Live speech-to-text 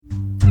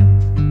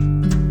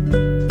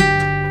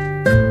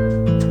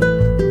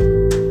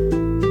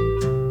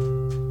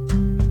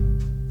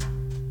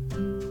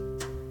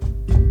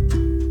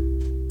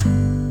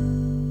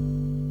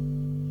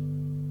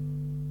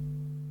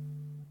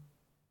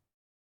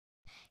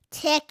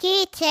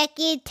Ticky,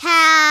 ticky,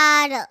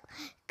 tattle.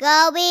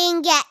 Go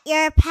and get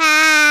your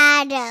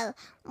paddle.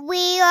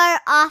 We are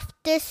off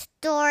to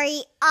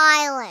Story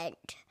Island.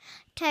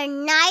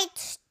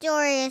 Tonight's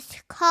story is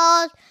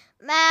called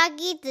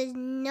Maggie Does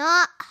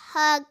Not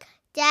Hug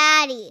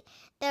Daddy.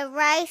 The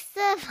rice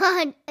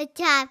upon a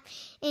time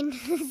in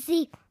the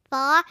sea,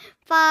 far,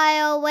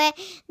 far away,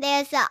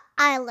 there's an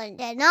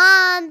island. And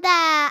on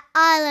that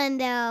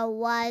island there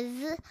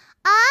was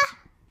a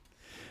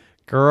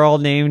girl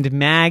named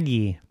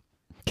Maggie.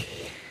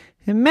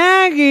 And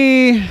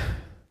Maggie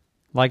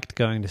liked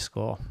going to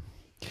school.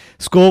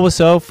 School was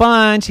so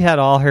fun. She had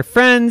all her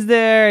friends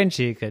there and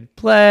she could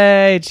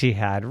play. She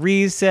had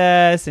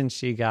recess and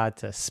she got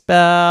to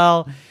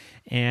spell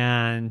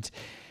and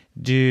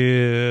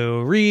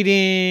do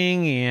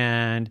reading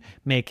and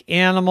make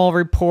animal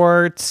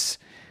reports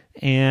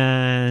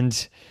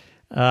and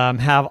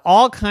have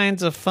all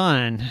kinds of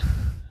fun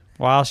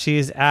while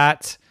she's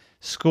at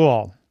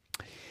school.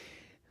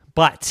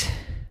 But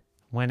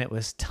when it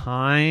was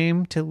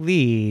time to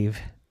leave,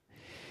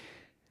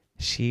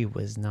 she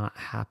was not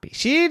happy.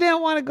 She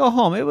didn't want to go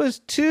home. It was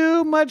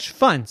too much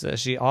fun. So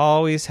she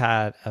always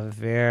had a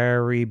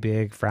very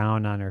big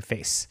frown on her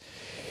face.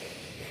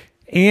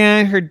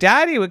 And her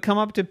daddy would come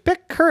up to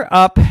pick her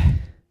up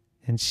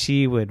and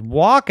she would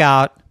walk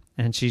out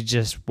and she'd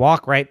just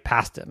walk right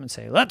past him and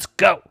say, "Let's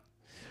go."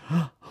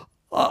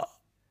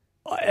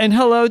 And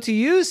hello to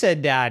you,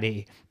 said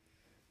Daddy.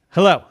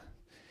 Hello.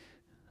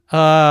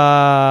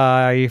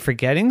 Are you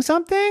forgetting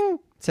something?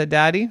 Said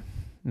Daddy.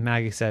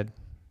 Maggie said,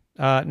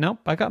 nope,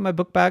 I got my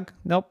book bag.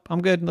 Nope,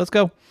 I'm good. Let's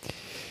go.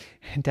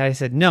 And Daddy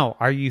said, no,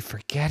 are you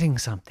forgetting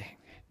something?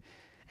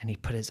 And he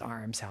put his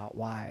arms out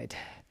wide.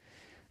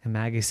 And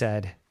Maggie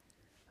said,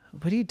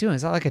 what are you doing?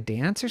 Is that like a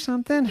dance or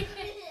something?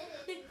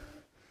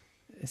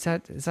 Is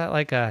that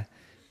like a,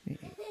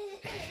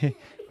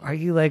 are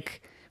you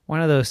like one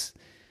of those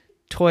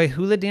toy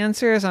hula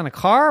dancers on a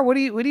car? What are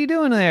you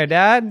doing there,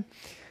 Dad?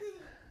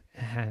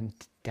 And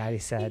Daddy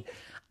said,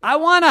 I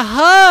want a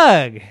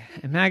hug.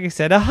 And Maggie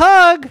said, a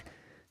hug?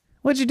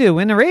 What'd you do,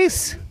 win a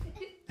race?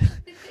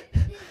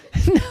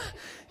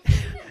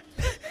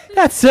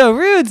 That's so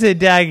rude, said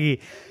Daddy.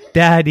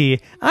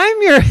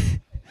 I'm your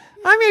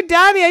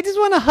daddy. I just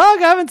want a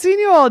hug. I haven't seen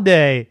you all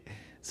day.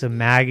 So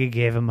Maggie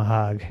gave him a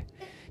hug.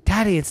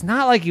 Daddy, it's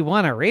not like you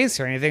want a race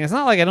or anything. It's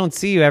not like I don't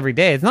see you every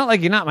day. It's not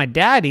like you're not my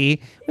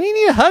daddy. What do you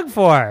need a hug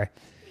for?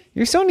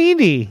 You're so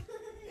needy.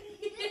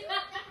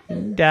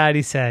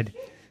 Daddy said,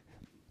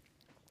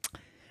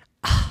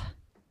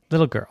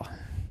 little girl,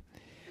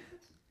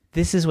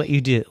 this is what you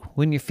do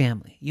when you're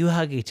family. You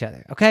hug each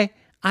other, okay?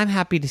 I'm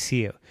happy to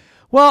see you.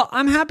 Well,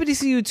 I'm happy to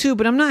see you too,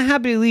 but I'm not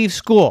happy to leave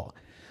school.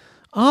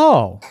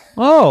 Oh,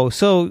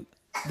 so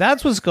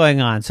that's what's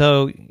going on.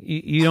 So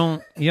you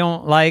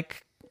don't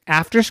like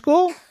after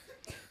school?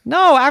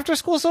 No, after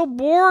school's so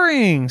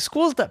boring.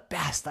 School's the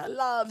best. I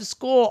love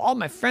school. All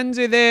my friends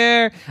are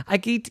there. I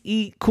get to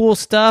eat cool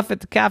stuff at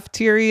the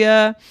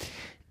cafeteria.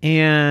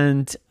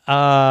 And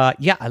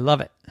yeah, I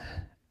love it.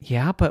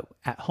 Yeah, but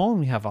at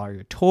home you have all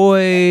your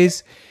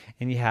toys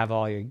and you have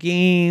all your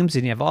games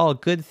and you have all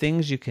good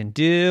things you can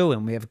do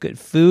and we have good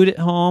food at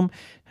home.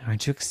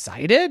 Aren't you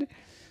excited?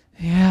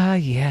 Yeah.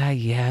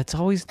 It's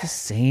always the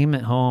same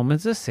at home.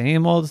 It's the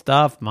same old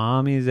stuff.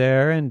 Mommy's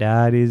there and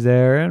daddy's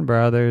there and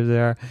brother's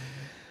there.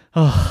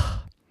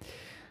 Oh,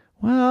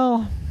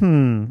 well,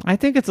 I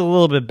think it's a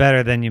little bit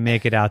better than you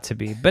make it out to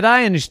be, but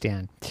I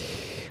understand.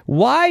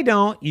 Why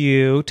don't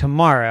you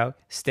tomorrow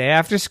stay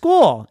after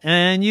school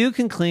and you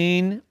can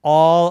clean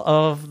all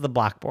of the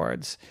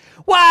blackboards?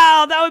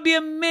 Wow, that would be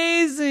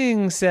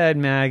amazing, said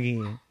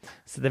Maggie.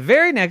 So the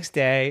very next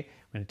day,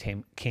 when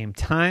it came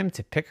time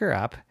to pick her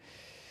up,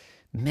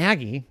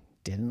 Maggie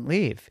didn't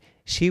leave.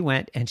 She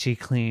went and she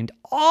cleaned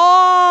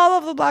all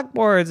of the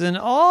blackboards and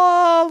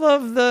all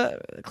of the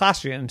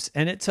classrooms,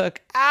 and it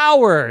took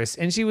hours,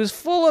 and she was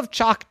full of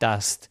chalk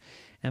dust.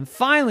 And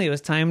finally, it was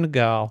time to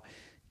go,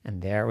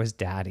 and there was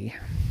Daddy.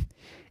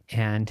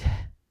 And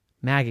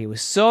Maggie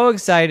was so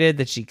excited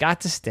that she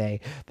got to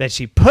stay that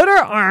she put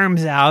her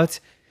arms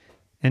out,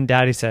 and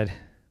Daddy said,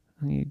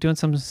 are you doing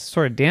some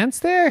sort of dance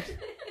there?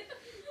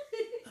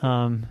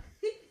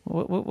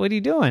 What are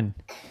you doing?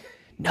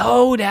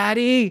 No,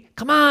 Daddy,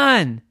 come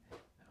on.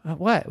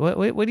 What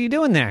are you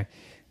doing there?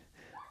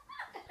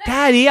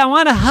 Daddy, I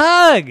want a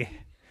hug.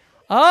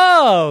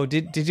 Oh,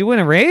 did you win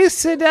a race,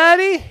 said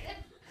Daddy?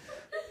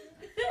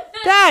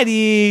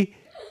 Daddy.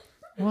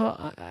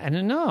 Well, I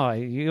don't know.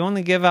 You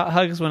only give out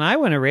hugs when I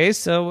win a race,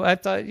 so I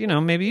thought,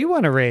 maybe you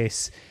won a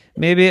race.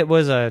 Maybe it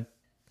was a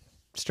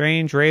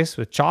strange race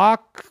with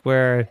chalk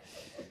where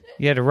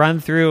you had to run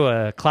through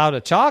a cloud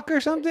of chalk or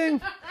something.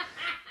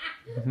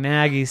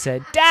 Maggie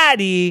said,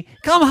 Daddy,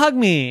 come hug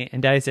me.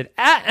 And Daddy said,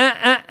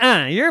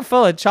 you're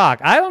full of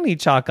chalk. I don't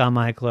need chalk on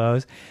my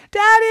clothes.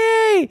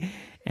 Daddy!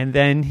 And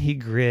then he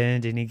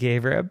grinned and he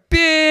gave her a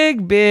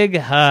big, big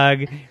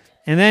hug.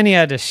 And then he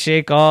had to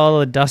shake all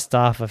the dust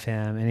off of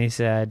him. And he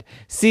said,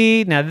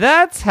 see, now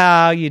that's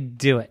how you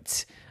do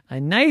it. A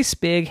nice,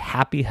 big,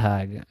 happy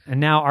hug. And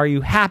now, are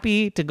you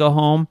happy to go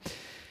home?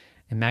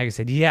 And Maggie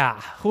said,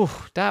 yeah, whew,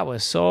 that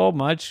was so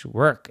much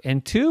work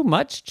and too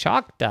much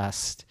chalk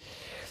dust.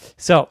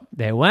 So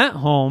they went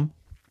home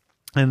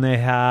and they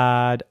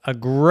had a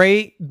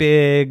great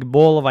big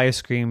bowl of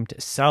ice cream to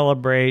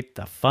celebrate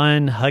the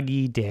fun,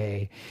 huggy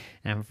day.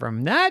 And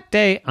from that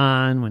day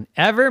on,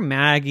 whenever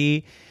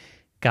Maggie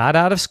got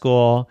out of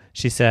school,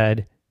 she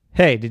said,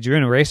 hey, did you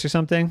run a race or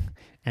something?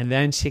 And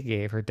then she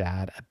gave her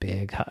dad a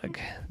big hug.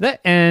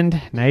 The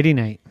end. Nighty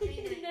night.